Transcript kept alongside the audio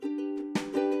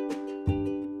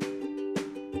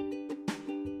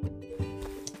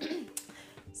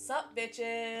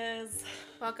bitches?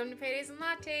 Welcome to Paydays and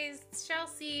Lattes. It's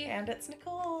Chelsea. And it's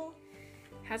Nicole.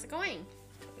 How's it going?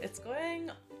 It's going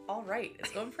all right.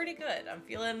 It's going pretty good. I'm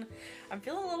feeling a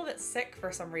little bit sick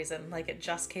for some reason. Like it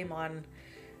just came on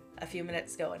a few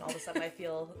minutes ago, and all of a sudden I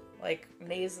feel like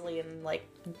nasally and like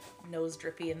nose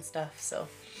drippy and stuff. So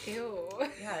Ew.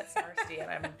 yeah, it's nasty, and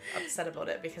I'm upset about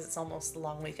it because it's almost the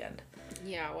long weekend.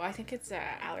 Yeah, well, I think it's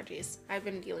allergies. I've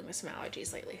been dealing with some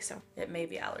allergies lately, so It may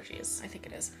be allergies. I think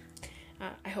it is.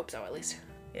 I hope so, at least.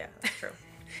 Yeah, that's true.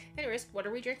 Anyways, what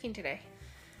are we drinking today?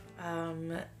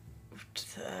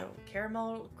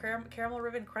 Caramel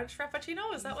ribbon crunch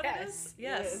frappuccino. Is that what it is?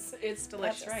 Yes, it's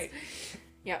delicious. That's right.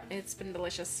 Yeah, it's been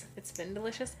delicious. It's been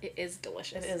delicious. It is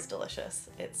delicious. It is delicious.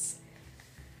 It's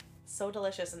so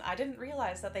delicious, and I didn't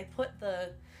realize that they put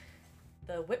the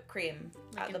whipped cream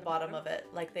Like at in the the bottom bottom? of it.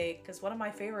 Like because one of my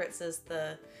favorites is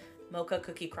the mocha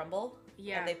cookie crumble.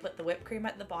 Yeah. And they put the whipped cream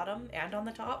at the bottom and on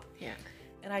the top. Yeah.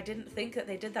 And I didn't think that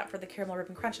they did that for the caramel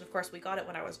ribbon crunch. And of course, we got it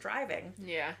when I was driving.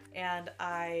 Yeah. And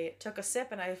I took a sip,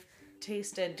 and I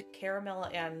tasted caramel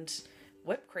and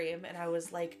whipped cream, and I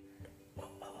was like,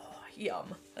 oh,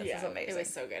 yum. This is amazing. It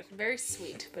was so good. Very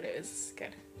sweet, but it was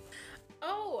good.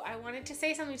 Oh, I wanted to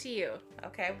say something to you.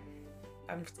 Okay.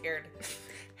 I'm scared.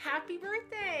 Happy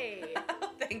birthday!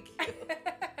 Thank you.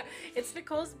 It's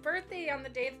Nicole's birthday on the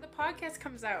day that the podcast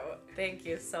comes out. Thank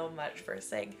you so much for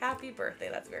saying happy birthday.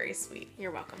 That's very sweet.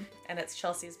 You're welcome. And it's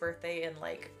Chelsea's birthday in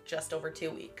like just over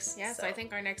 2 weeks. Yeah, so I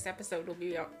think our next episode will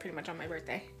be pretty much on my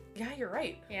birthday. Yeah, you're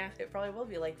right. Yeah. It probably will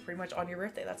be like pretty much on your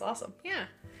birthday. That's awesome. Yeah.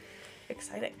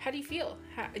 Exciting. How do you feel?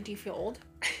 Do you feel old?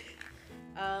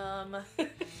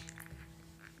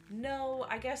 No,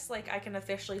 I guess like I can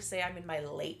officially say I'm in my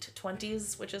late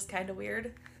 20s, which is kind of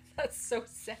weird. That's so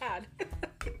sad.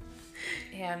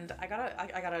 And I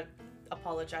gotta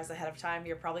apologize ahead of time.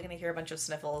 You're probably gonna hear a bunch of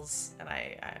sniffles, and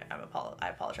I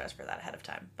apologize for that ahead of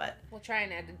time. But We'll try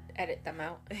and edit them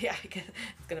out. yeah,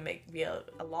 it's gonna be a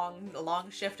long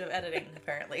shift of editing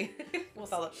apparently.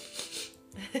 With all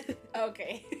the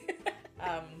Okay.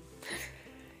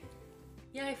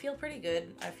 Yeah, I feel pretty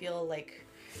good. I feel like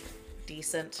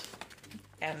decent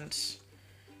and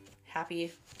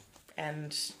happy,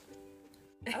 and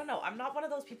I don't know. I'm not one of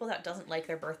those people that doesn't like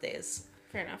their birthdays.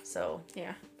 Fair enough. So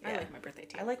Yeah. I Yeah. like my birthday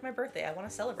too. I like my birthday. I want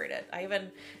to celebrate it.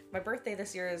 My birthday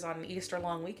this year is on Easter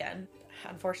long weekend.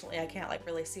 Unfortunately, I can't like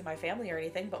really see my family or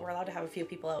anything, but we're allowed to have a few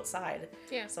people outside.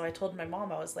 Yeah. So I told my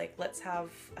mom, I was like, let's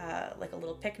have like a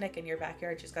little picnic in your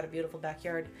backyard. She's got a beautiful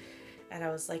backyard. And I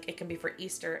was like, it can be for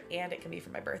Easter and it can be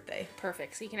for my birthday.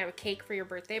 Perfect. So you can have a cake for your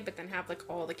birthday, but then have like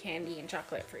all the candy and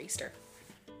chocolate for Easter.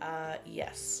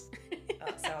 Yes.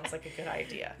 That sounds like a good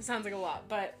idea. It sounds like a lot,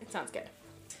 but it sounds good.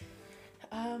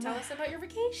 Tell us about your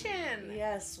vacation.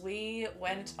 Yes, we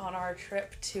went on our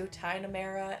trip to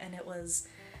Tainamera, and it was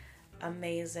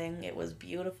amazing. It was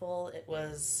beautiful. It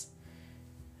was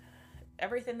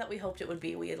everything that we hoped it would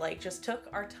be. We like just took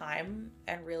our time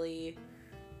and really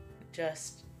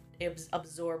just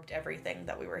absorbed everything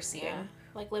that we were seeing. Yeah.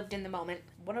 Like lived in the moment.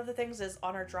 One of the things is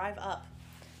on our drive up,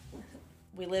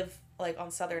 we live like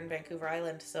on southern Vancouver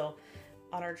Island, so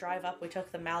on our drive up we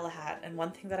took the Malahat, and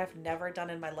one thing that I've never done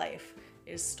in my life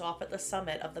is stop at the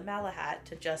summit of the Malahat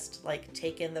to just like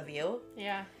take in the view,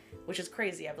 Yeah. which is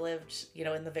crazy. I've lived,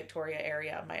 in the Victoria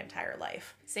area my entire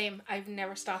life. Same. I've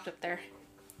never stopped up there.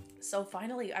 So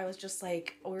finally I was just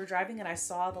like, we were driving and I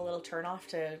saw the little turnoff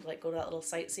to like go to that little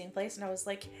sightseeing place, and I was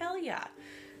like, hell yeah,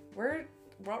 we're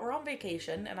on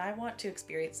vacation and I want to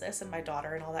experience this, and my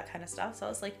daughter and all that kind of stuff. So I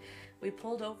was like, we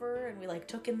pulled over and we like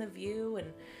took in the view,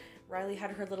 and Riley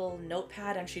had her little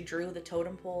notepad and she drew the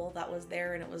totem pole that was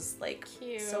there, and it was like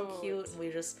so cute, and we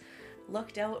just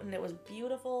looked out and it was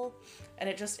beautiful, and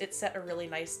it set a really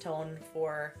nice tone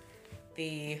for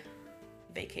the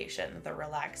vacation, the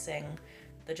relaxing,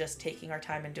 the just taking our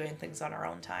time and doing things on our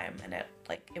own time, and it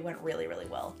went really, really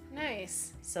well.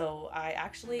 Nice. So I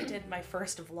actually did my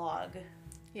first vlog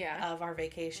Yeah. of our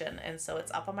vacation, and so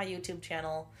it's up on my YouTube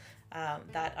channel,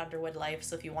 That Underwood Life.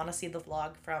 So if you want to see the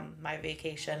vlog from my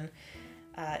vacation,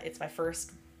 it's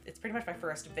pretty much my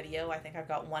first video. I think I've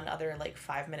got one other like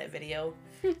 5-minute video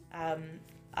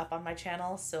up on my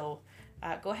channel, so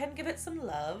go ahead and give it some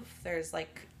love. There's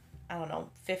like, I don't know,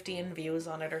 15 views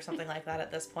on it or something like that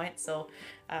at this point, so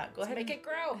go ahead Make it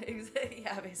grow.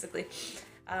 yeah, basically.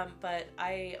 But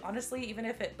I honestly, even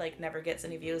if it like never gets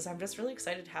any views, I'm just really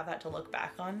excited to have that to look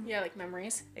back on. Yeah, like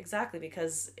memories. Exactly,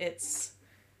 because it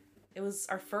was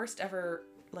our first ever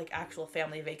like actual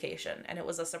family vacation, and it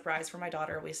was a surprise for my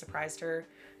daughter. We surprised her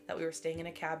that we were staying in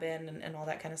a cabin and all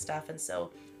that kind of stuff, and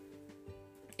so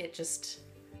it just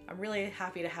I'm really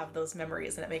happy to have those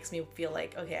memories, and it makes me feel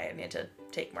like, okay, I need to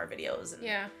take more videos and,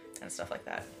 Yeah. and stuff like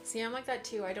that. See, I'm like that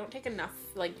too. I don't take enough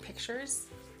like pictures.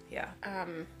 Yeah.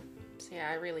 So yeah,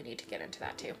 I really need to get into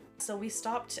that too. So we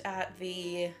stopped at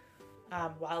the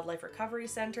Wildlife Recovery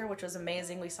Center, which was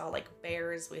amazing. We saw like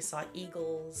bears, we saw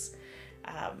eagles,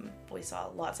 we saw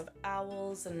lots of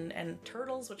owls and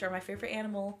turtles, which are my favorite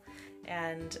animal.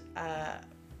 And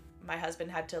my husband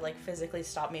had to like physically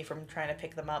stop me from trying to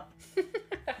pick them up.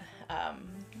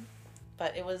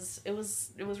 But it was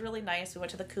really nice. We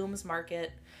went to the Coombs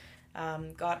Market,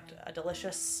 got a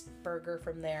delicious burger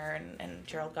from there, and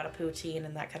Gerald got a poutine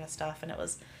and that kind of stuff, and it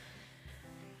was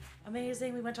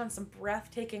amazing. We went on some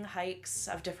breathtaking hikes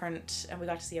of different, and we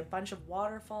got to see a bunch of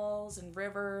waterfalls and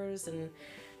rivers and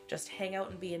just hang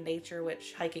out and be in nature,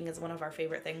 which hiking is one of our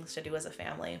favorite things to do as a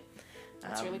family.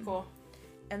 That's really cool.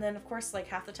 And then, of course, like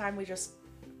half the time we just,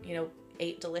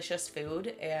 ate delicious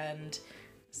food and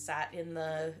sat in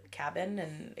the cabin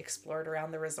and explored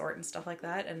around the resort and stuff like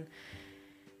that. And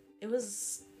it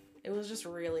was just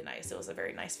really nice. It was a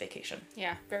very nice vacation.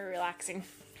 Yeah, very relaxing.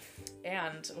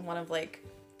 And one of like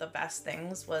the best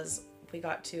things was we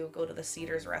got to go to the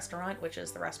Cedars restaurant, which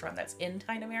is the restaurant that's in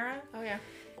Tainamera. Oh yeah.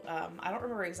 I don't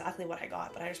remember exactly what I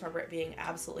got, but I just remember it being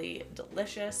absolutely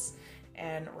delicious.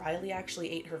 And Riley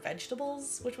actually ate her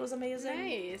vegetables, which was amazing.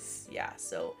 Nice. Yeah,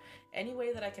 so any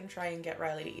way that I can try and get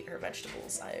Riley to eat her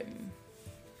vegetables, I'm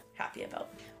happy about.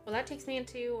 Well, that takes me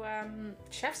into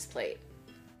Chef's Plate.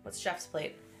 What's Chef's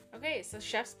Plate? Okay, so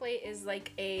Chef's Plate is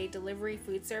like a delivery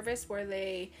food service where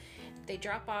they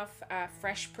drop off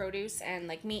fresh produce and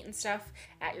like meat and stuff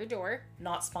at your door.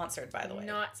 Not sponsored, by the way.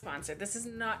 Not sponsored. This is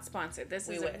not sponsored. This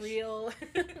is wish. a real,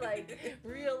 like,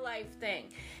 real life thing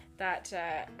that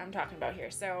I'm talking about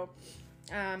here. So,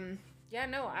 yeah,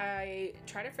 no, I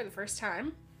tried it for the first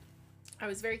time. I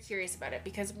was very curious about it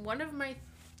because one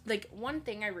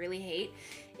thing I really hate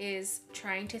is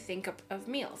trying to think of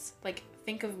meals. Like,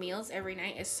 think of meals every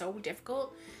night is so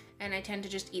difficult, and I tend to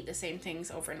just eat the same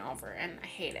things over and over, and I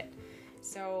hate it.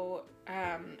 So,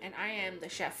 and I am the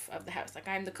chef of the house. Like,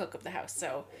 I'm the cook of the house,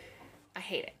 so I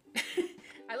hate it.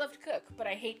 I love to cook, but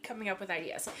I hate coming up with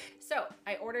ideas. So,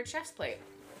 I ordered Chef's Plate.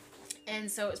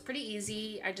 And so it was pretty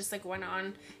easy. I just like went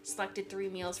on, selected 3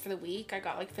 meals for the week. I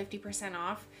got like 50%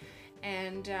 off.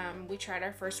 And we tried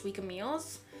our first week of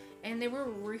meals, and they were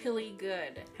really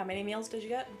good. How many meals did you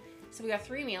get? So we got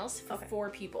 3 meals for 4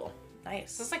 people.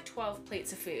 Nice. So it's like 12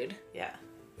 plates of food. Yeah.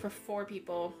 For 4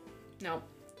 people. No,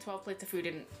 12 plates of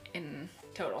food in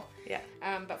total. Yeah.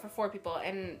 But for 4 people.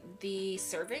 And the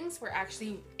servings were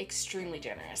actually extremely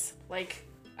generous. Like,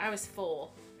 I was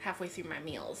full halfway through my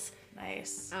meals.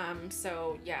 Nice.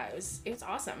 So yeah, it was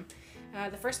awesome.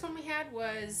 The first one we had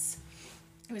was,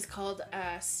 it was called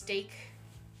steak.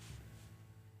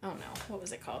 Oh no, what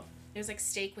was it called? It was like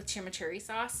steak with chimichurri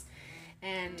sauce.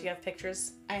 And do you have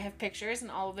pictures? I have pictures,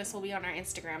 and all of this will be on our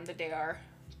Instagram the day our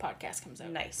podcast comes out.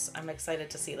 Nice. I'm excited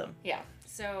to see them. Yeah.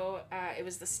 So it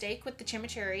was the steak with the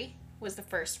chimichurri was the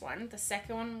first one. The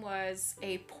second one was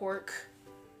a pork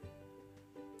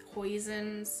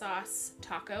hoisin sauce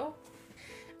taco.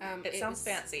 It sounds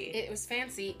fancy. It was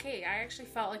fancy. Okay, I actually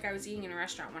felt like I was eating in a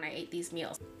restaurant when I ate these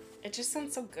meals. It just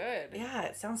sounds so good. Yeah,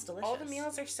 it sounds delicious. All the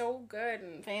meals are so good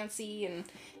and fancy, and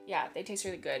yeah, they taste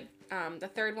really good. The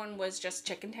third one was just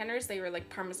chicken tenders. They were like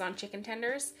Parmesan chicken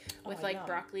tenders with like yum.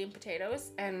 broccoli and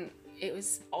potatoes, and it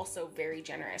was also very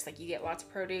generous. Like, you get lots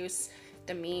of produce,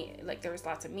 the meat, like there was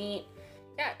lots of meat.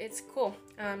 Yeah, it's cool.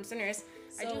 So anyways,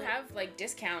 I do have like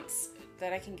discounts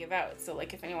that I can give out. So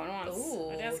like if anyone wants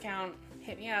a discount,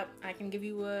 hit me up. I can give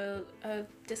you a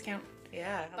discount.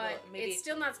 Yeah, But it's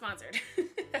still not sponsored.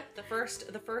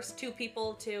 the first 2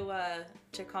 people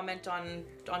to comment on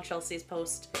Chelsea's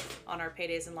post on our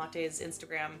Paydays and Lattes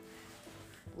Instagram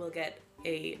will get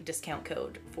a discount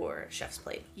code for Chef's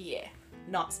Plate. Yeah.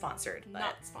 Not sponsored, but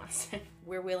Not sponsored.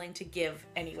 we're willing to give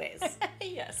anyways.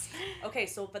 Yes. Okay,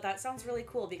 but that sounds really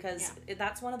cool because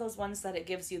that's one of those ones that it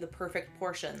gives you the perfect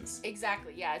portions.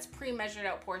 Exactly. Yeah, it's pre-measured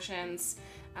out portions.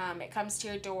 It comes to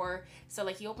your door. So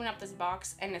like you open up this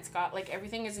box and it's got like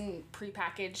everything is in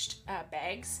pre-packaged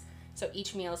bags. So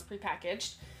each meal is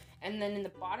pre-packaged. And then in the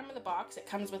bottom of the box, it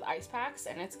comes with ice packs,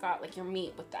 and it's got like your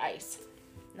meat with the ice.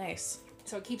 Nice.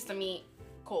 So it keeps the meat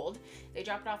cold. They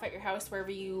drop it off at your house wherever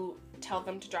you tell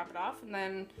them to drop it off, and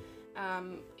then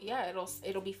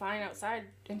it'll be fine outside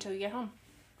until you get home.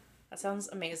 That sounds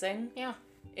amazing. Yeah.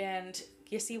 And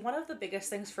you see, one of the biggest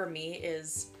things for me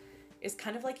is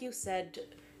kind of like you said,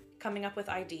 coming up with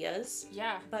ideas.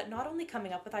 Yeah. But not only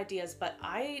coming up with ideas, but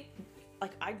I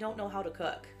don't know how to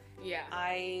cook. Yeah.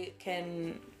 I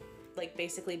can like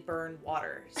basically burn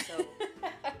water. So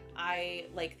I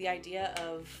like the idea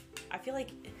of, I feel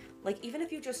like even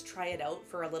if you just try it out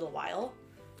for a little while,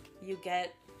 you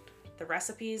get the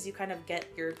recipes, you kind of get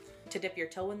to dip your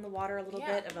toe in the water a little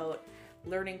bit about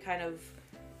learning kind of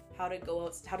how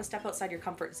to step outside your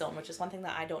comfort zone, which is one thing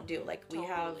that I don't do. Like we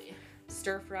have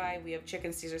stir fry, we have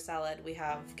chicken Caesar salad, we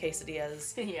have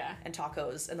quesadillas and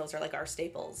tacos, and those are like our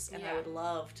staples. And I would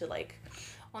love to like...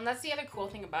 Well, and that's the other cool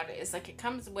thing about it is like it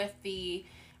comes with the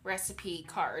recipe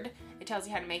card. It tells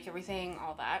you how to make everything,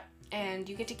 all that, and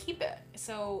you get to keep it.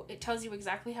 So it tells you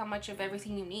exactly how much of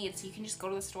everything you need, so you can just go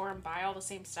to the store and buy all the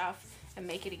same stuff and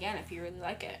make it again if you really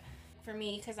like it. For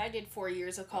me, because I did 4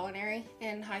 years of culinary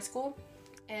in high school,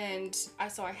 and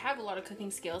so I have a lot of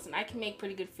cooking skills, and I can make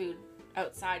pretty good food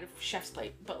outside of chef's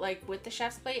plate. But like with the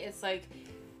chef's plate, it's like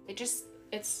I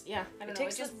don't know,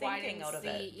 takes it just the thinking widens out of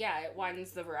it. it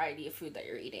widens the variety of food that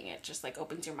you're eating. It just like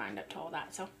opens your mind up to all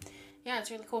that. So yeah,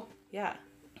 it's really cool. Yeah.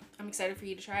 I'm excited for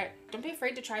you to try it. Don't be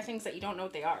afraid to try things that you don't know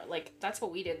what they are. Like, that's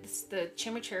what we did. The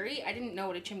chimichurri, I didn't know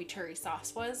what a chimichurri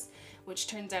sauce was, which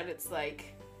turns out it's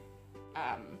like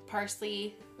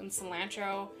parsley and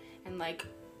cilantro and like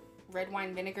red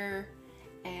wine vinegar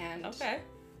and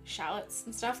shallots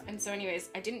and stuff. And so anyways,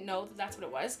 I didn't know that that's what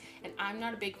it was, and I'm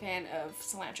not a big fan of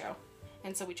cilantro.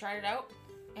 And so we tried it out,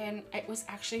 and it was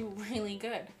actually really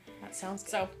good. That sounds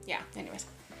good. So, yeah, anyways.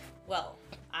 Well,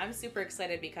 I'm super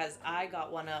excited because I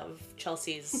got one of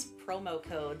Chelsea's promo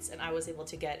codes, and I was able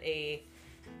to get a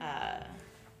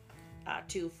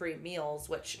 2 free meals,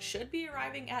 which should be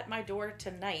arriving at my door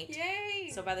tonight. Yay!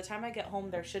 So by the time I get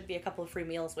home, there should be a couple of free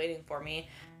meals waiting for me.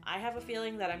 I have a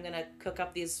feeling that I'm gonna cook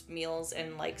up these meals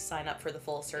and like sign up for the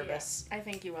full service. Yeah, I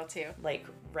think you will too. Like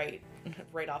right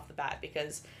off the bat,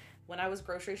 because when I was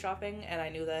grocery shopping and I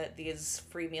knew that these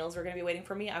free meals were gonna be waiting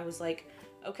for me, I was like,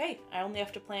 okay, I only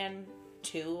have to plan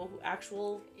 2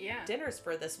 actual dinners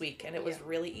for this week, and it was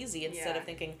really easy instead of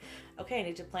thinking, okay, I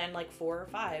need to plan like 4 or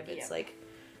 5. It's like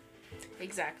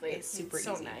exactly, it's super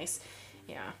so easy. nice.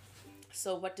 Yeah.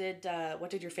 So what did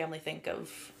your family think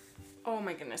of? Oh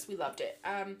my goodness, we loved it.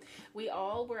 We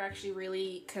all were actually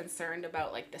really concerned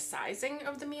about like the sizing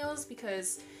of the meals,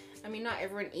 because I mean, not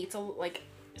everyone eats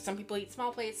some people eat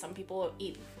small plates, some people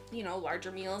eat,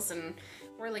 larger meals, and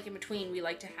we're like in between. We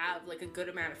like to have like a good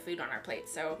amount of food on our plate.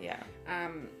 So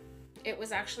it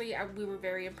was actually, we were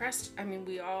very impressed. I mean,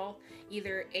 we all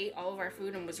either ate all of our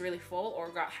food and was really full, or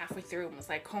got halfway through and was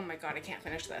like, oh my god, I can't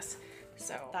finish this.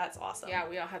 So that's awesome. Yeah,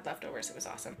 we all had leftovers. It was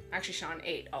awesome. Actually, Sean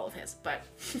ate all of his, but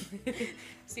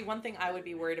see, one thing I would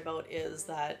be worried about is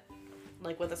that,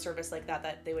 like with a service like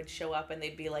that they would show up and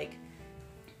they'd be like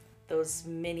those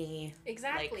mini,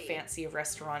 like fancy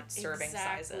restaurant serving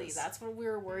sizes. That's what we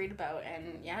were worried about,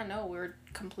 and we were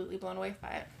completely blown away by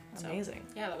it. So, amazing.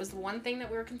 Yeah, that was the one thing that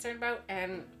we were concerned about,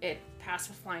 and it passed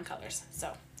with flying colors.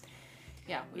 So,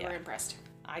 we were impressed.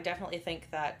 I definitely think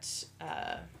that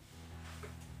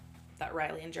that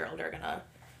Riley and Gerald are gonna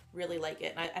really like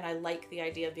it, and I like the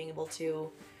idea of being able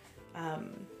to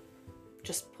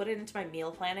just put it into my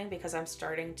meal planning, because I'm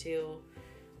starting to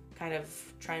kind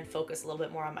of try and focus a little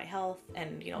bit more on my health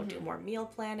and do more meal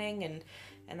planning and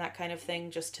that kind of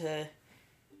thing, just to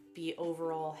be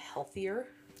overall healthier.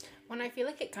 When I feel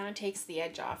like it kind of takes the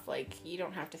edge off, like you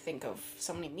don't have to think of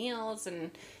so many meals,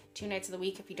 and 2 nights of the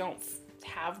week, if you don't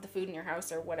have the food in your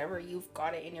house or whatever, you've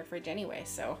got it in your fridge anyway.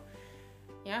 So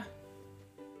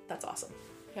that's awesome.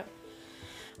 Yep.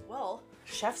 Well,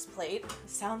 chef's plate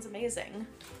sounds amazing.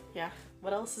 Yeah.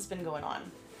 What else has been going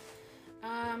on?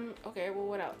 Okay, well,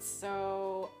 what else?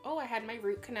 So, I had my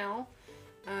root canal,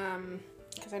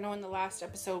 because I know in the last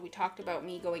episode we talked about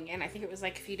me going in. I think it was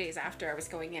like a few days after I was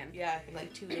going in. Yeah, I think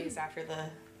like 2 days after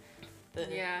the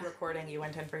recording, you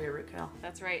went in for your root canal.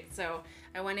 That's right. So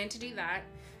I went in to do that.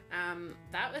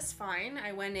 That was fine.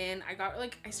 I went in,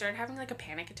 I started having like a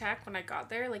panic attack when I got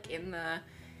there, like in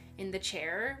the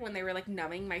chair when they were like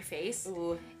numbing my face.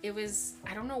 Ooh. It was,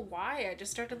 I don't know why, I just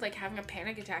started like having a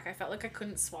panic attack. I felt like I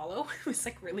couldn't swallow. It was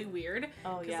like really weird.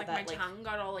 Oh yeah, like my tongue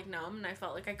got all like numb, and I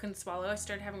felt like I couldn't swallow. I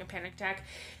started having a panic attack.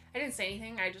 I didn't say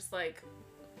anything. I just like,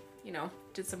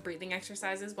 did some breathing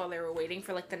exercises while they were waiting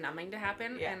for like the numbing to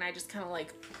happen. Yeah. And I just kind of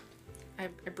like, I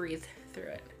breathed through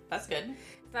it. That's good.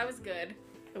 That was good.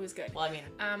 It was good. Well, I mean,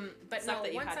 but no,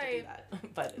 that you had to do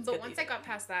that, but once I got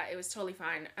past that, it was totally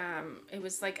fine. It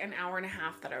was like an hour and a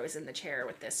half that I was in the chair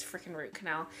with this freaking root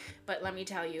canal. But let me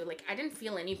tell you, like, I didn't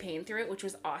feel any pain through it, which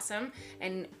was awesome.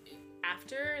 And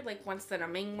after, like, once the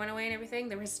numbing went away and everything,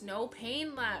 there was no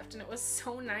pain left, and it was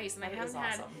so nice. And I haven't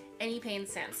had any pain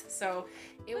since, so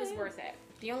it was worth it.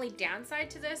 The only downside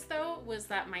to this, though, was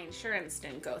that my insurance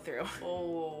didn't go through.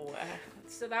 Oh.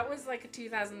 So that was like a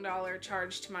 $2,000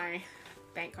 charge to my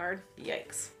bank card.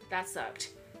 Yikes. That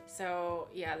sucked. So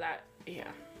that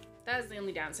is the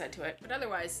only downside to it. But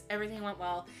otherwise, everything went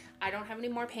well. I don't have any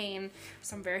more pain,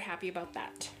 so I'm very happy about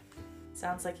that.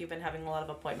 Sounds like you've been having a lot of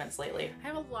appointments lately. I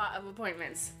have a lot of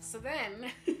appointments. So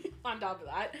then, on top of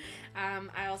that,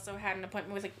 I also had an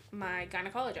appointment with my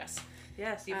gynecologist.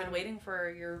 Yes, you've been waiting for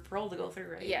your parole to go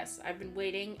through, right? Yes, I've been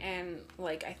waiting, and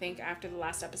like I think after the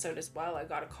last episode as well, I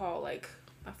got a call like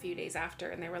a few days after,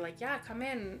 and they were like, yeah, come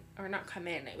in, or not come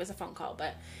in, it was a phone call,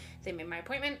 but they made my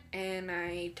appointment, and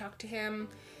I talked to him,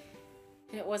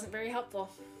 and it wasn't very helpful.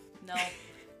 No,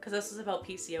 because this was about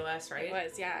PCOS, right? It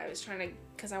was, yeah. I was trying to,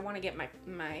 because I want to get my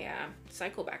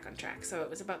cycle back on track, so it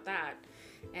was about that.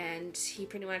 And he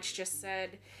pretty much just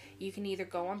said, you can either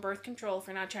go on birth control if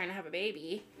you're not trying to have a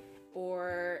baby,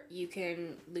 or you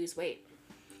can lose weight.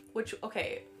 Which,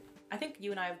 okay, I think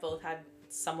you and I have both had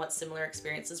somewhat similar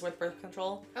experiences with birth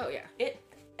control. Oh, yeah. It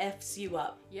F's you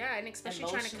up. Yeah, and especially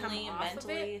trying to come off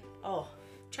mentally, of it. Oh.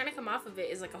 Trying to come off of it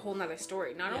is like a whole nother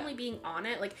story. Not only being on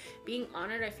it, like being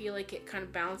on it, I feel like it kind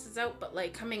of balances out, but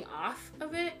like coming off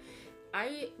of it,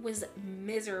 I was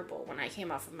miserable when I came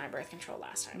off of my birth control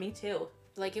last time. Me too.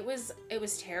 Like it was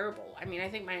terrible. I mean, I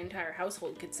think my entire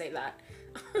household could say that.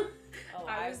 Oh,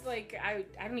 I was like, I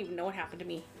don't even know what happened to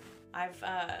me.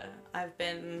 I've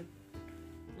been,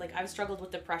 like, I've struggled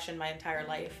with depression my entire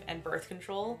life, and birth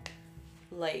control,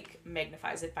 like,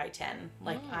 magnifies it by 10.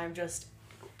 Like, I'm just,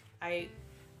 I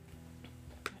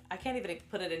can't even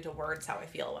put it into words how I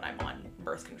feel when I'm on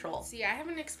birth control. See, I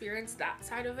haven't experienced that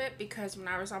side of it because when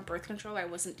I was on birth control, I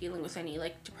wasn't dealing with any,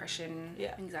 like, depression,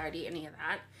 anxiety, any of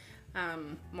that.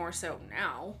 More so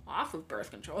now, off of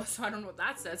birth control, so I don't know what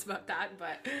that says about that,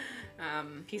 but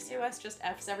PCOS just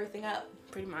F's everything up.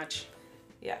 Pretty much.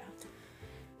 Yeah.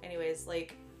 Anyways,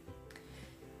 like,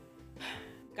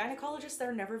 gynecologists,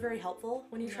 they're never very helpful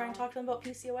when you try and talk to them about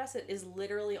PCOS. It is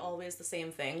literally always the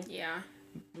same thing. Yeah.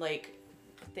 Like,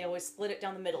 they always split it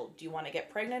down the middle. Do you want to get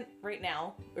pregnant right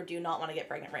now, or do you not want to get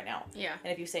pregnant right now? Yeah.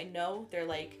 And if you say no, they're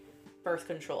like, birth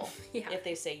control. Yeah. If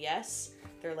they say yes,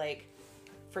 they're like,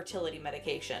 fertility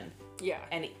medication. Yeah.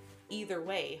 And either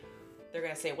way, they're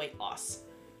gonna say weight loss,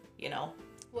 you know?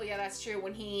 Well, yeah, that's true.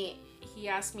 When he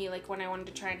asked me, like, when I wanted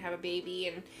to try and have a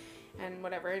baby and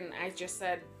whatever, and I just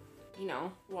said, you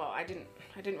know, well, I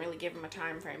didn't really give him a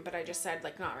time frame, but I just said,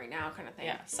 like, not right now kind of thing.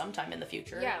 Yeah, sometime in the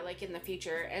future. Yeah, like in the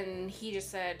future. And he just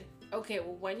said, okay,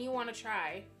 well, when you want to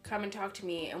try, come and talk to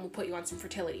me and we'll put you on some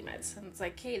fertility meds. And it's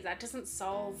like, hey, that doesn't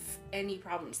solve any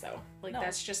problems, though. Like,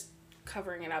 that's just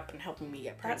covering it up and helping me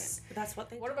get pregnant. That's what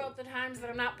they What do. about the times that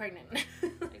I'm not pregnant?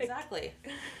 Exactly.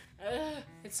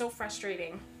 It's so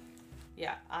frustrating.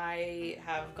 Yeah, I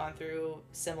have gone through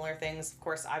similar things. Of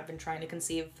course, I've been trying to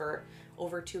conceive for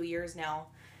over 2 years now,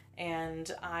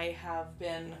 and I have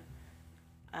been,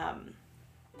 I've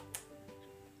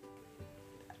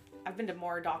been to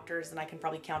more doctors than I can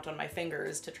probably count on my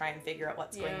fingers to try and figure out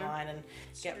what's going on and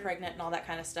get pregnant and all that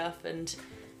kind of stuff. And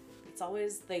it's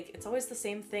always the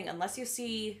same thing. Unless you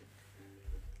see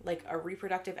like a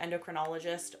reproductive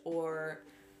endocrinologist or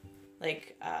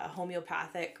like a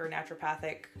homeopathic or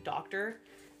naturopathic doctor,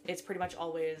 it's pretty much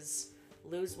always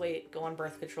lose weight, go on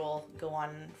birth control, go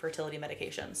on fertility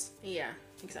medications. Yeah,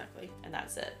 exactly. And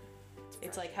that's it.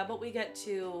 It's like, how about we get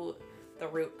to the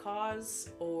root cause,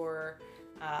 or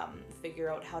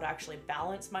figure out how to actually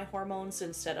balance my hormones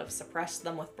instead of suppress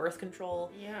them with birth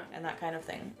control. Yeah. And that kind of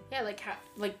thing. Yeah,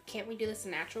 like can't we do this a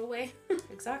natural way?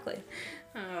 Exactly.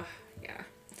 Yeah.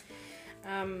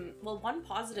 Well, one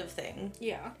positive thing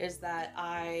is that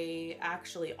I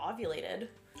actually ovulated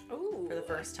for the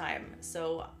first time.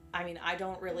 So, I mean, I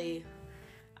don't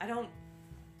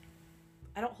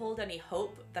hold any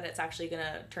hope that it's actually going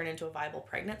to turn into a viable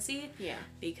pregnancy. Yeah.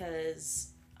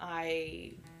 Because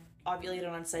I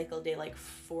ovulated on cycle day like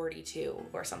 42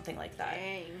 or something like that.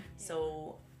 Dang.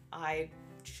 So I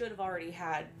should have already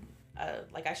had,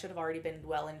 I should have already been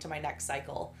well into my next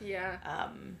cycle. Yeah.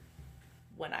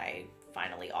 When I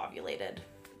finally ovulated.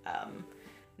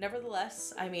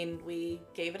 Nevertheless, I mean, we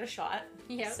gave it a shot.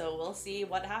 Yeah. So we'll see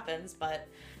what happens, but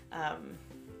I'm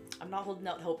not holding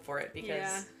out hope for it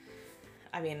because,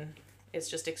 I mean, it's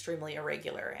just extremely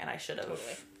irregular, and I should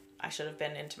have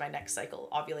been into my next cycle,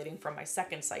 ovulating from my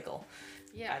second cycle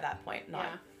by that point,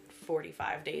 not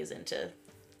 45 days into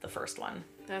the first one.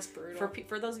 That's brutal.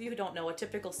 For those of you who don't know, a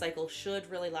typical cycle should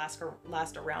really last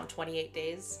around 28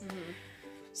 days. Mm-hmm.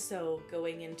 So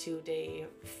going into day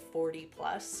 40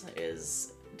 plus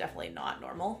is definitely not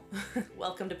normal.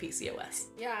 Welcome to PCOS.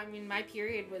 Yeah, I mean, my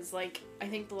period was like, I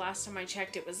think the last time I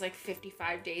checked, it was like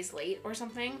 55 days late or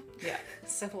something. Yeah.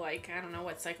 So like, I don't know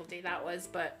what cycle day that was,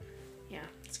 but Yeah,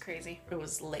 it's crazy. It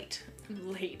was late.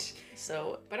 Late.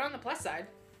 So But on the plus side,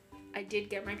 I did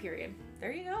get my period.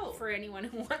 there you go. For anyone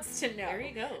who wants to know. There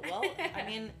you go. Well, I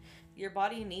mean, your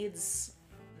body needs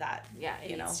that. Yeah,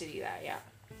 it you needs know? to do that. Yeah,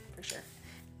 for sure.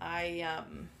 I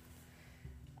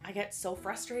get so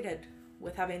frustrated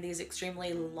with having these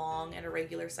extremely long and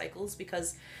irregular cycles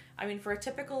because, I mean, for a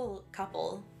typical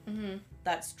couple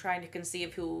that's trying to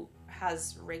conceive who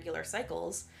has regular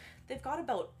cycles, they've got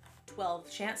about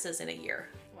 12 chances in a year,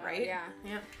 Wow, right? Yeah.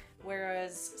 Yeah.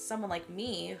 Whereas someone like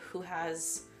me who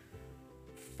has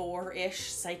 4-ish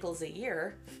cycles a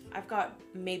year, I've got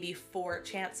maybe 4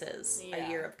 chances Yeah. a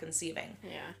year of conceiving.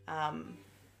 Yeah.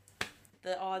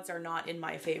 The odds are not in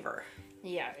my favor.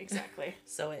 Yeah. Exactly.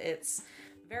 So it's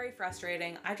very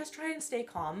frustrating. I just try and stay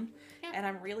calm, Yeah. and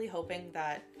I'm really hoping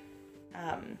that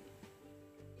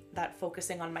that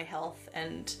focusing on my health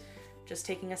and just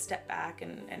taking a step back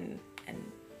and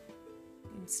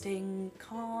staying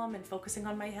calm and focusing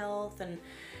on my health and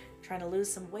trying to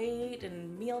lose some weight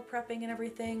and meal prepping and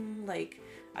everything. Like,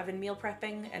 I've been meal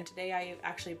prepping, and today I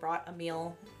actually brought a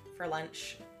meal for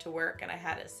lunch to work, and I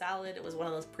had a salad. It was one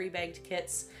of those pre-bagged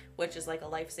kits, which is like a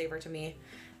lifesaver to me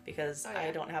because Oh, yeah.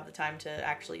 I don't have the time to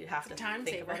actually have to Time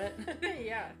think saver. about it.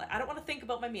 Yeah. Like, I don't want to think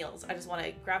about my meals. I just want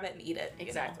to grab it and eat it. you know?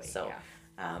 Exactly. So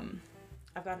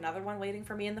I've got another one waiting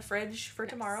for me in the fridge for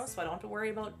tomorrow, so I don't have to worry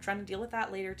about trying to deal with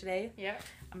that later today. Yeah.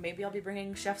 Maybe I'll be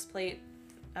bringing chef's plate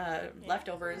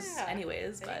leftovers Yeah.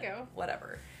 anyways, There but you go.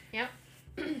 whatever. Yeah.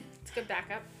 It's good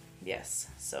backup. Yes,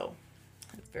 so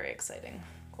it's very exciting.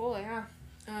 Cool, yeah.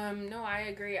 No, I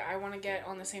agree. I want to get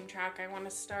on the same track. I want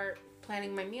to start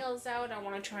planning my meals out. I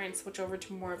want to try and switch over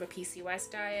to more of a PCOS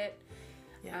diet.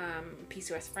 Yeah.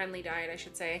 PCOS friendly diet, I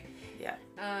should say. Yeah.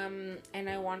 And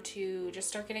I want to just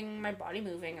start getting my body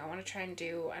moving. I want to try and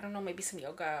do, I don't know, maybe some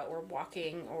yoga or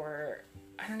walking, or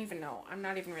I don't even know. I'm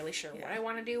not even really sure what Yeah. I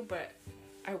want to do, but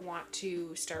I want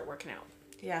to start working out.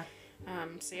 Yeah.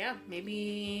 So yeah,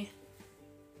 maybe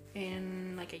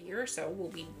in like a year or so, we'll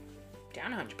be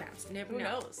down 100 pounds. Never Who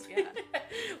know. knows? Yeah.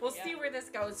 We'll Yeah. see where this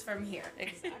goes from here.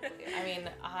 Exactly. I mean,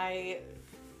 I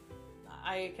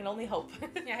can only hope.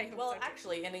 Yeah, I hope well, so, too.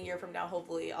 actually, in a year from now,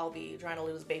 hopefully, I'll be trying to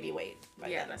lose baby weight by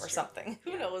Yeah, then that's or true. something.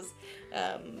 Who knows?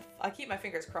 I keep my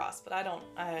fingers crossed, but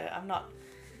I'm not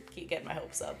keep getting my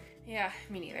hopes up. Yeah,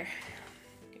 me neither.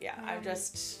 Yeah,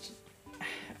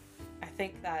 I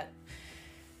think that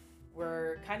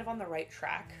we're kind of on the right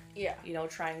track. Yeah. You know,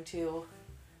 trying to.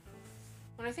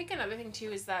 And I think another thing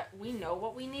too is that we know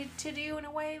what we need to do in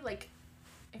a way, like,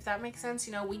 if that makes sense.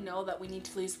 You know, we know that we need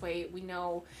to lose weight. We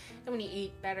know that we need to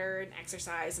eat better and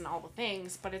exercise and all the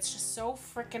things, but it's just so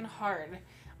freaking hard.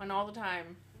 And all the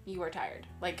time, you are tired.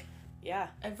 Like, Yeah.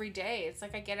 every day, it's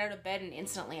like I get out of bed and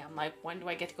instantly I'm like, when do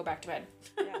I get to go back to bed?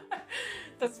 Yeah.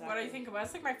 That's what I Exactly. think about.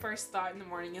 It's like my first thought in the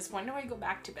morning is, when do I go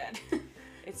back to bed?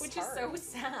 It's Which hard. is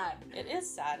so sad. It is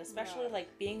sad, especially Yeah.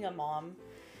 like being a mom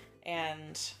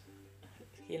and,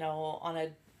 you know, on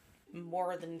a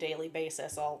more than daily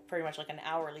basis, all pretty much like an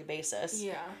hourly basis.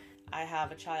 Yeah. I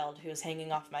have a child who's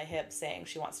hanging off my hip saying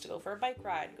she wants to go for a bike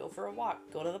ride, go for a walk,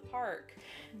 go to the park,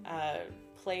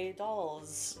 play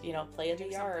dolls, you know, play in the Do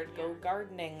yard, something, go yeah.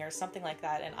 gardening or something like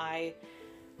that. And I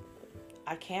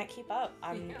can't keep up.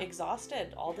 I'm Yeah.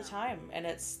 exhausted all the Yeah. time. And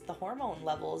it's the hormone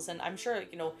levels. And I'm sure,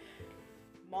 you know,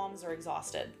 moms are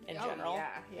exhausted in general.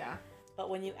 Yeah. But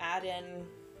when you add in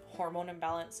hormone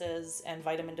imbalances and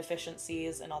vitamin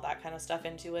deficiencies and all that kind of stuff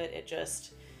into it, it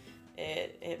just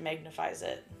it magnifies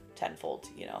it tenfold,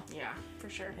 you know. Yeah, for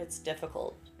sure. It's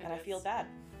difficult. It And I feel is. bad.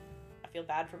 I feel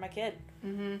bad for my kid.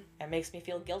 Mm-hmm. It makes me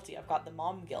feel guilty. I've got the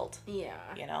mom guilt, Yeah.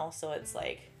 you know. So it's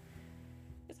like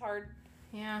it's hard.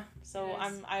 Yeah. So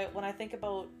It is. when I think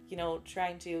about, you know,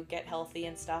 trying to get healthy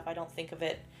and stuff, I don't think of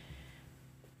it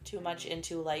too much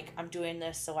into like I'm doing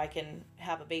this so I can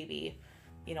have a baby.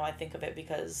 You know, I think of it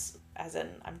because as in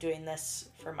I'm doing this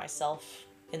for myself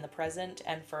in the present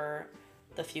and for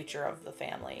the future of the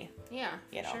family. Yeah,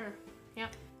 You know. sure. Yeah.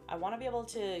 I want to be able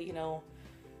to, you know,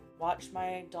 watch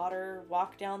my daughter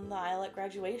walk down the aisle at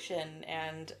graduation,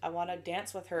 and I want to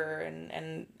dance with her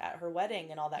and at her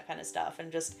wedding and all that kind of stuff, and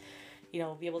just, you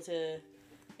know, be able to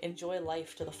enjoy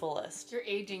life to the fullest. You're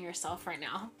aging yourself right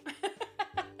now.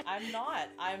 I'm not.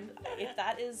 If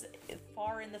that is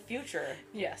far in the future,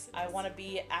 Yes. I want to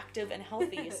be active and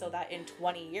healthy so that in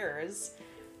 20 years,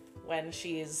 when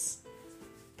she's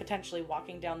potentially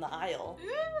walking down the aisle,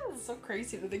 It's so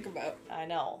crazy to think about. I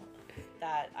know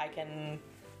that I can,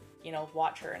 you know,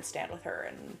 watch her and stand with her,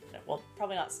 and well,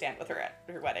 probably not stand with her at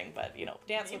her wedding, but you know,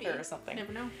 dance with her or something.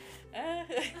 Never know.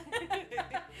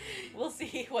 We'll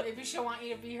see what. Maybe she'll want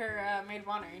you to be her maid of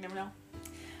honor. You never know.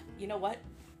 You know what?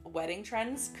 wedding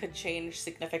trends could change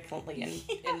significantly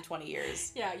in 20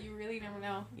 years. Yeah, you really never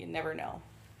know. You never know.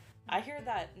 I hear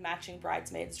that matching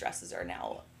bridesmaids dresses are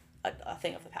now a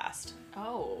thing of the past.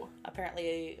 Oh.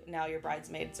 Apparently now your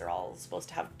bridesmaids are all supposed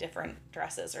to have different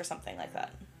dresses or something like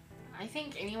that. I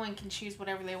think anyone can choose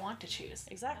whatever they want to choose.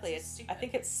 Exactly. I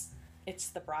think it's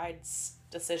the bride's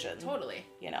decision. Totally.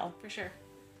 You know? For sure.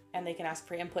 And they can ask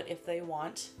for input if they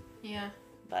want. Yeah.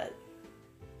 But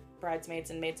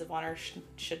bridesmaids and maids of honor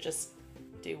should just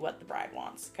do what the bride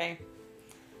wants, okay?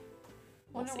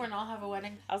 Wonder when I'll have a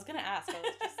wedding. I was gonna ask. I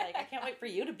was just like, I can't wait for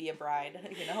you to be a bride,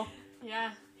 you know?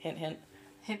 Yeah. Hint, hint.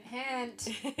 Hint, hint.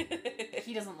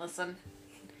 He doesn't listen.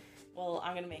 Well,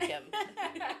 I'm gonna make him.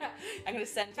 I'm gonna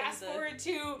send him Fast forward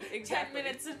to 10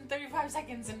 minutes and 35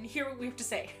 seconds and hear what we have to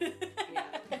say. Yeah.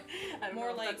 I don't More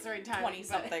know if like that's the right timing,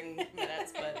 20-something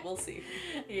minutes, but we'll see.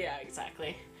 Yeah,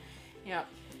 exactly. Yeah.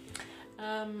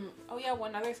 Oh yeah,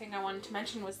 one other thing I wanted to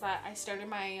mention was that I started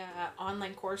my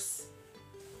online course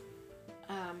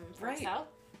for Right. Excel.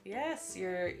 Yes,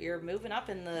 you're moving up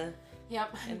in the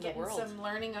Yep, In I'm the getting world. some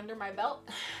learning under my belt.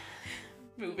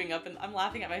 moving up, and I'm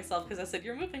laughing at myself because I said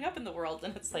you're moving up in the world,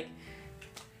 and it's like,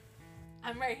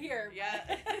 I'm right here. yeah,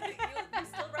 you're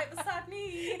still right beside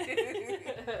me.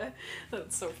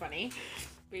 That's so funny.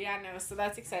 But yeah, no, so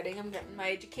that's exciting. I'm getting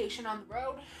my education on the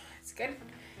road. It's good.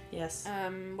 Yes.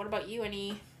 What about you?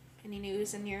 Any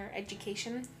news in your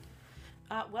education?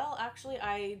 Well, actually,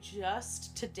 I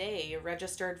just today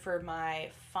registered for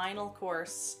my final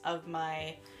course of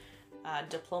my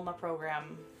diploma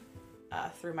program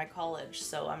through my college,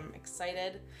 so I'm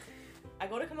excited. I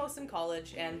go to Camosun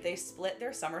College, and they split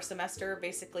their summer semester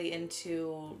basically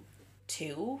into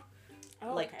two,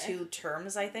 like 2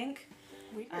 terms, I think.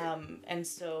 Weird. And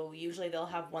so usually they'll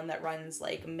have one that runs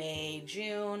like May,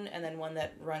 June, and then one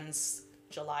that runs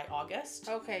July, August.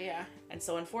 Okay, yeah. And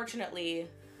so unfortunately,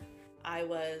 I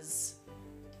was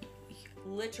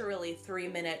literally 3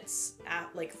 minutes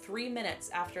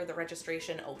after the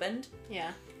registration opened.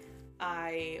 Yeah.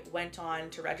 I went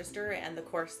on to register, and the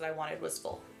course that I wanted was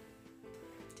full.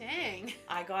 Dang.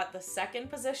 I got the second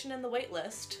position in the wait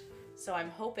list, so I'm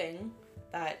hoping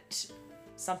that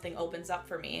something opens up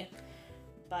for me.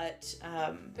 But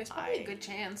There's probably a good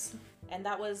chance. And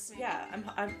that was, yeah,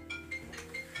 I'm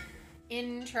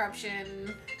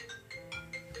Interruption.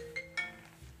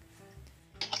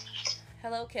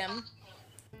 Hello, Kim.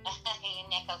 Hey,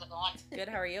 Nick, how's it going? Good,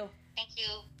 how are you? Thank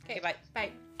you. Okay, bye.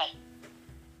 Bye. Bye.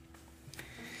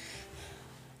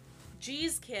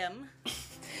 Geez, Kim.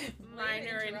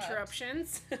 Minor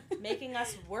interruptions. Making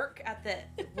us work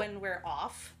when we're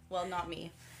off. Well, not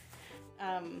me.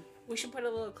 We should put a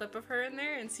little clip of her in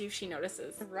there and see if she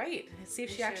notices. Right. See if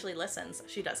We she should. actually listens.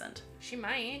 She doesn't. She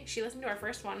might. She listened to our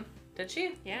first one. Did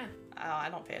she? Yeah. Oh, I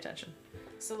don't pay attention.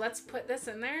 So let's put this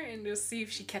in there and just see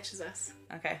if she catches us.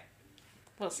 Okay.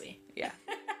 We'll see. Yeah.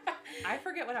 I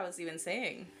forget what I was even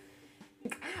saying.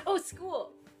 Oh,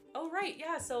 school. Oh, right.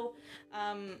 Yeah. So,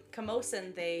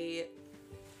 Camosun, they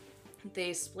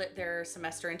split their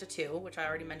semester into 2, which I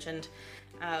already mentioned.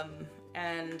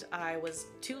 And I was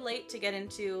too late to get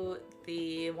into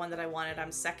the one that I wanted.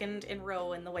 I'm second in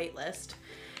row in the wait list.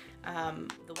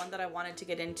 The one that I wanted to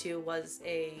get into was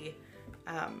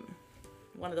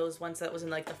one of those ones that was in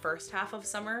like the first half of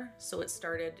summer. So it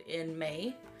started in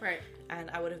May. Right. And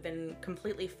I would have been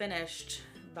completely finished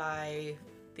by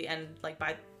the end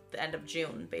of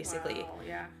June, basically. Wow,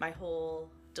 yeah. My whole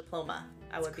diploma,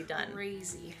 I would be done.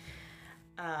 Crazy.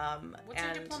 What's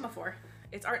and your diploma for?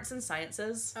 It's arts and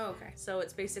sciences. Oh, okay. So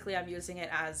it's basically I'm using it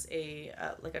as a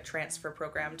transfer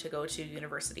program to go to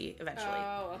university eventually.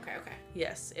 Oh, okay.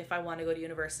 Yes, if I want to go to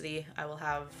university, I will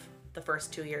have the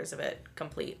first 2 years of it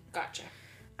complete. Gotcha.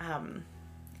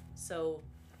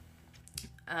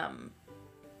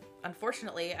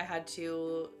 Unfortunately, I had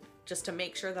to, just to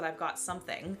make sure that I've got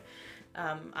something,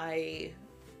 I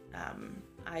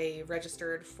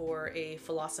registered for a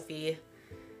philosophy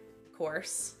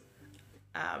course.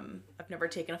 I've never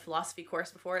taken a philosophy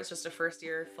course before. It's just a first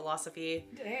year philosophy,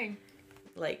 Dang.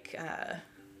 like, I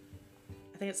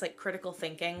think it's like critical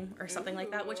thinking or something like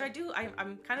that, which I do.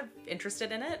 I'm kind of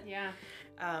interested in it. Yeah.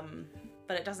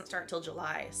 But it doesn't start till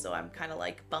July, so I'm kind of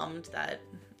like bummed that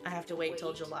I have to wait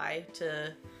till July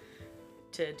to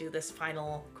do this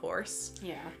final course.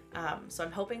 Yeah. So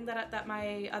I'm hoping that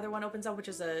my other one opens up, which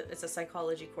is it's a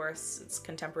psychology course. It's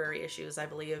contemporary issues, I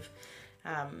believe.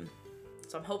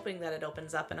 So I'm hoping that it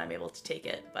opens up and I'm able to take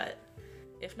it. But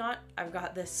if not, I've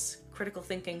got this critical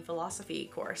thinking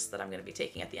philosophy course that I'm going to be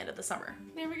taking at the end of the summer.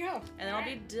 There we go. And then I'll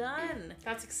be done.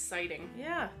 That's exciting.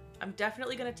 Yeah. I'm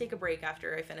definitely going to take a break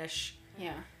after I finish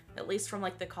Yeah. at least from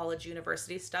like the college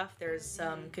university stuff, there's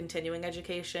some continuing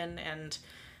education and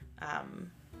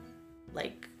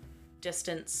like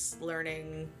distance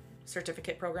learning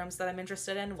certificate programs that I'm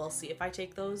interested in. We'll see if I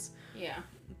take those. Yeah.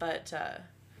 But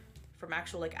from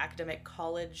actual like academic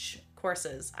college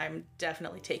courses, I'm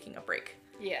definitely taking a break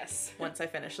Yes. once I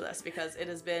finish this, because it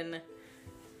has been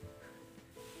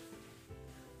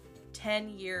 10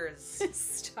 years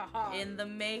Stop. in the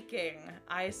making.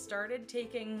 I started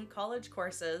taking college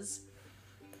courses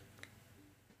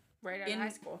Right out of in- high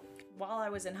school. while I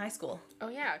was in high school. Oh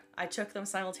yeah. I took them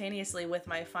simultaneously with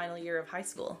my final year of high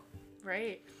school.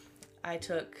 Right. I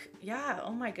took,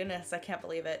 oh my goodness, I can't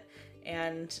believe it.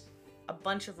 And a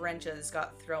bunch of wrenches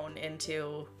got thrown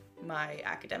into my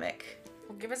academic.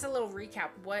 Well, give us a little recap.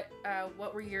 What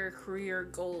were your career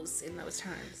goals in those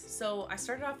times? So I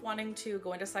started off wanting to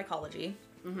go into psychology,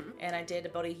 and I did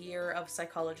about a year of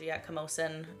psychology at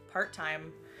Camosun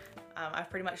part-time. I've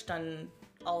pretty much done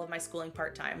all of my schooling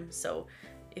part-time. So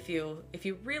if you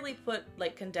really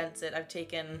condense it, I've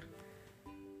taken,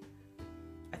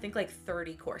 I think, like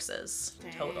 30 courses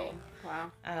total.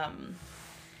 Wow.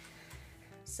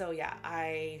 So yeah,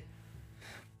 I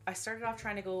started off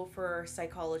trying to go for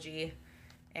psychology,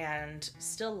 and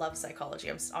still love psychology.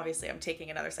 I'm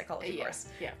taking another psychology course.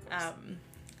 Yeah. Of course.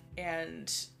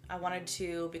 And I wanted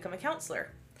to become a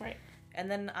counselor. Right.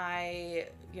 And then I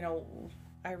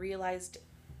realized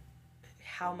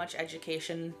how much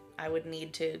education I would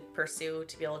need to pursue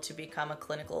to be able to become a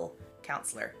clinical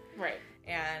counselor. Right.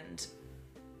 And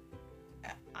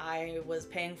I was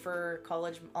paying for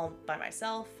college all by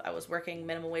myself. I was working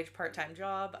minimum wage part-time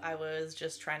job. I was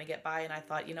just trying to get by, and I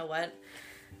thought, you know what?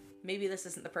 Maybe this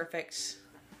isn't the perfect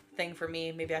thing for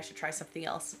me. Maybe I should try something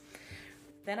else.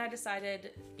 Then I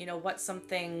decided, what's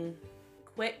something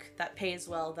quick that pays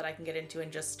well that I can get into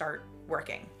and just start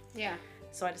working. Yeah.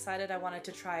 So I decided I wanted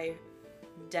to try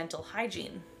dental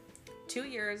hygiene. 2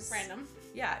 years. Random.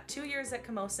 Yeah, 2 years at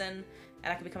Camosun,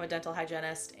 and I could become a dental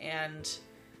hygienist and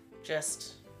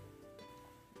just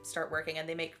start working, and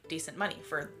they make decent money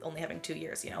for only having 2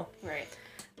 years, Right.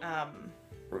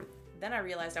 Then I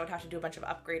realized I would have to do a bunch of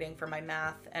upgrading for my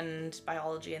math and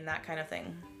biology and that kind of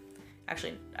thing.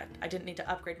 Actually, I didn't need to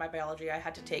upgrade my biology. I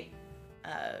had to take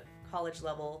college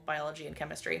level biology and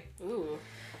chemistry. Ooh.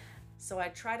 So I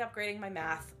tried upgrading my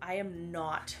math. I am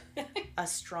not a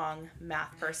strong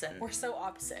math person. We're so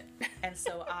opposite. And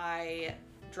so I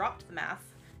dropped the math,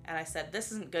 and I said,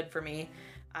 this isn't good for me.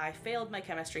 I failed my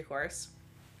chemistry course.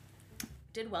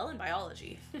 Did well in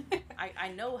biology. I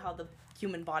know how the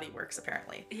human body works,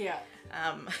 apparently. Yeah.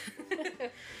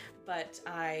 But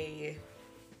I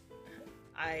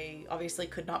obviously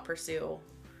could not pursue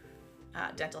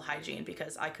dental hygiene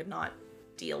because I could not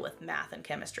deal with math and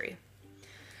chemistry.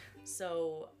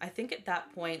 So I think at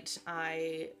that point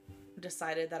I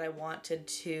decided that I wanted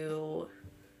to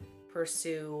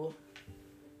pursue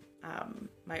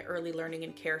my early learning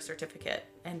and care certificate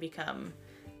and become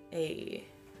an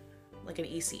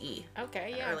ECE,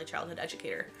 Okay. an Yeah. early childhood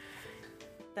educator.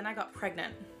 Then I got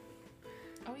pregnant.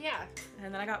 Oh yeah.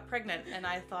 And then I got pregnant, and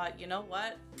I thought, you know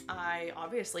what? I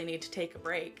obviously need to take a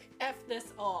break. F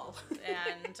this all.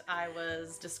 And I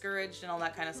was discouraged and all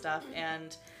that kind of stuff.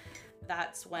 And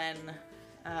that's when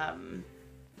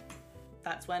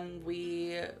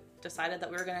we decided that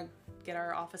we were gonna get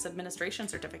our office administration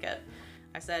certificate.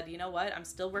 I said, you know what? I'm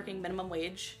still working minimum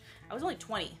wage. I was only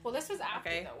 20. Well, this was after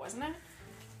Okay. though, wasn't it?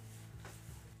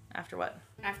 After what?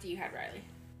 After you had Riley.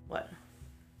 What?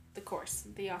 The course,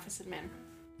 the office admin.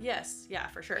 Yes, yeah,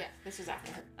 for sure. Yeah, this was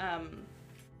after her.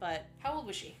 But How old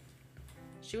was she?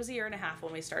 she was a year and a half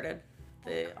when we started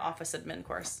the office admin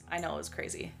course. I know, it was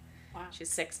crazy. Wow. She's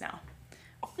 6 now.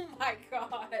 Oh my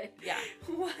god. Yeah.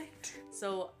 What?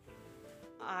 So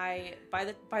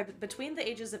between the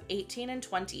ages of 18 and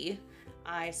 20,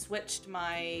 I switched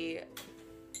my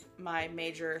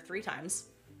major 3 times.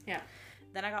 Yeah.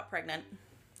 Then I got pregnant,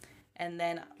 and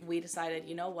then we decided,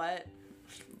 you know what?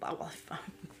 Well,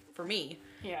 for me,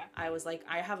 Yeah. I was like,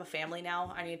 I have a family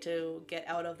now. I need to get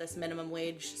out of this minimum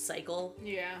wage cycle,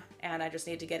 Yeah. and I just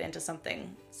need to get into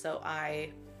something. So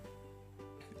I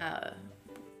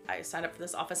signed up for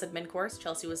this office admin course.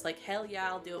 Chelsea was like, hell yeah,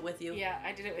 I'll do it with you. Yeah,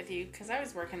 I did it with you because I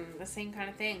was working the same kind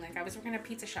of thing. Like, I was working at a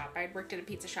pizza shop. I had worked at a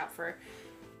pizza shop for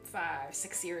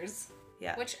 5-6 years.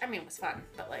 Yeah. Which, I mean, was fun,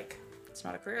 but, like, It's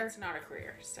not a career. it's not a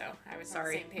career. So, I was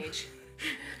Sorry. on the same page.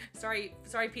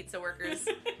 Sorry, pizza workers.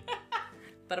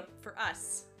 But for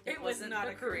us, it wasn't not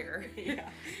a career. Yeah.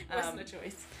 It wasn't a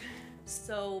choice.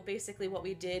 So basically what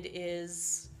we did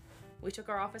is we took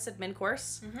our office admin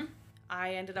course. Mhm.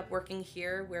 I ended up working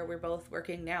here where we're both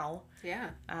working now, Yeah.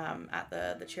 at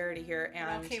the charity here, It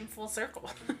all and came full circle.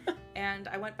 and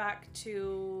I went back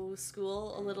to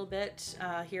school a little bit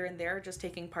here and there, just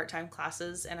taking part-time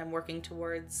classes, and I'm working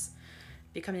towards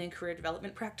becoming a career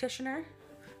development practitioner.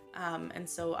 And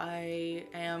so I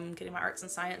am getting my arts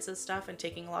and sciences stuff and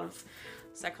taking a lot of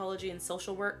psychology and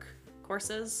social work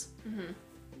courses. Mm-hmm.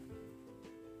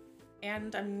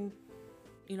 And I'm,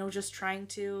 just trying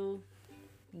to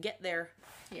get there,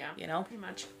 Yeah. Pretty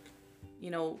much.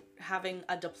 Having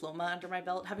a diploma under my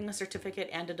belt, having a certificate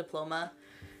and a diploma,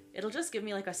 it'll just give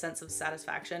me like a sense of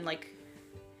satisfaction. Like,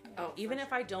 Oh, even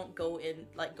if I don't go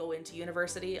into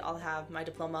university, I'll have my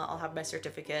diploma, I'll have my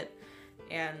certificate,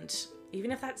 and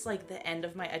even if that's like the end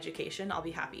of my education, I'll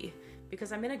be happy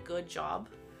because I'm in a good job.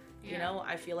 Yeah.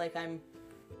 I feel like I'm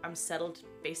settled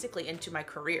basically into my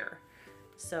career.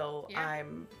 So Yeah.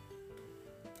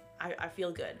 I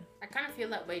feel good. I kind of feel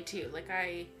that way too. Like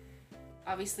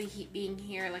obviously being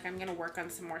here, like I'm gonna work on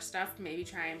some more stuff. Maybe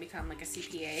try and become like a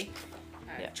CPA,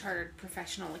 Yeah. chartered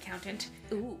professional accountant.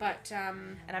 Ooh. But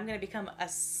And I'm gonna become a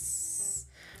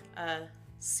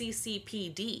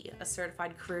CCPD, a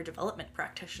certified career development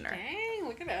practitioner. dang,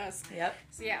 look at us. Yep.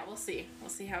 So yeah, we'll see. We'll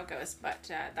see how it goes. But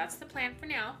that's the plan for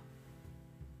now.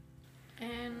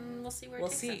 And we'll see where it We'll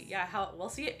takes see. us. Yeah, we'll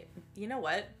see. You know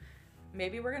what?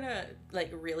 Maybe we're gonna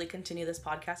like really continue this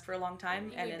podcast for a long time,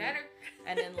 We better.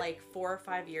 and in like 4 or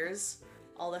 5 years,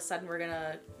 all of a sudden we're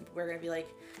gonna be like,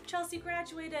 Chelsea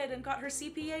graduated and got her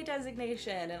CPA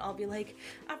designation, and I'll be like,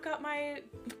 I've got my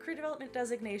career development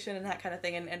designation and that kind of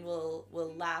thing, and we'll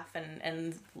laugh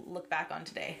and look back on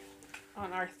today.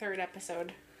 On our 3rd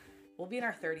episode. We'll be in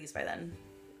our 30s by then.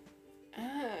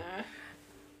 Uh.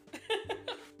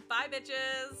 Bye,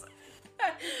 bitches.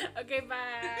 Okay,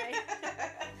 bye.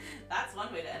 That's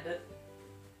one way to end it.